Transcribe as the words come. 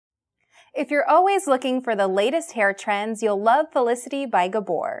If you're always looking for the latest hair trends, you'll love Felicity by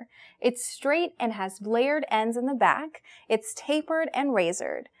Gabor. It's straight and has layered ends in the back. It's tapered and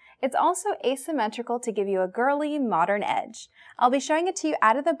razored. It's also asymmetrical to give you a girly, modern edge. I'll be showing it to you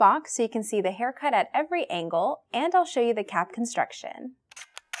out of the box so you can see the haircut at every angle, and I'll show you the cap construction.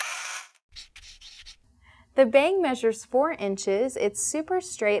 The bang measures 4 inches, it's super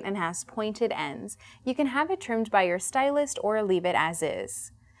straight and has pointed ends. You can have it trimmed by your stylist or leave it as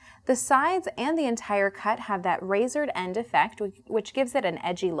is. The sides and the entire cut have that razored end effect, which gives it an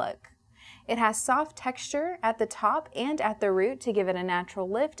edgy look. It has soft texture at the top and at the root to give it a natural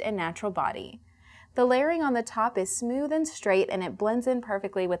lift and natural body. The layering on the top is smooth and straight, and it blends in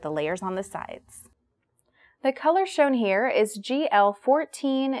perfectly with the layers on the sides. The color shown here is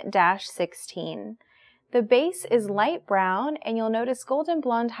GL14-16. The base is light brown, and you'll notice golden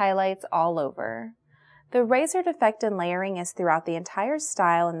blonde highlights all over. The razored effect and layering is throughout the entire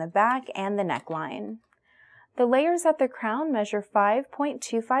style in the back and the neckline. The layers at the crown measure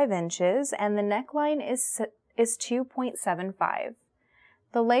 5.25 inches and the neckline is 2.75.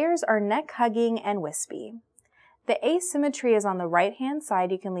 The layers are neck-hugging and wispy. The asymmetry is on the right-hand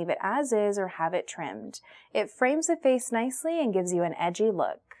side. You can leave it as is or have it trimmed. It frames the face nicely and gives you an edgy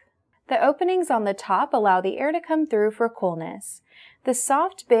look. The openings on the top allow the air to come through for coolness. The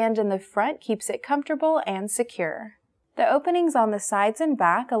soft band in the front keeps it comfortable and secure. The openings on the sides and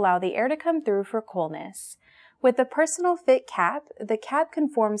back allow the air to come through for coolness. With the personal fit cap, the cap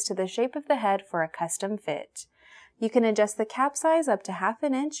conforms to the shape of the head for a custom fit. You can adjust the cap size up to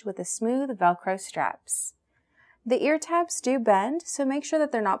 1/2 inch with the smooth Velcro straps. The ear tabs do bend, so make sure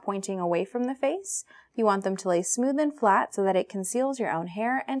that they're not pointing away from the face. You want them to lay smooth and flat so that it conceals your own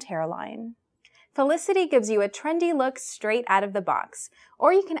hair and hairline. Felicity gives you a trendy look straight out of the box,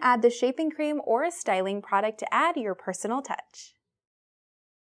 or you can add the shaping cream or a styling product to add your personal touch.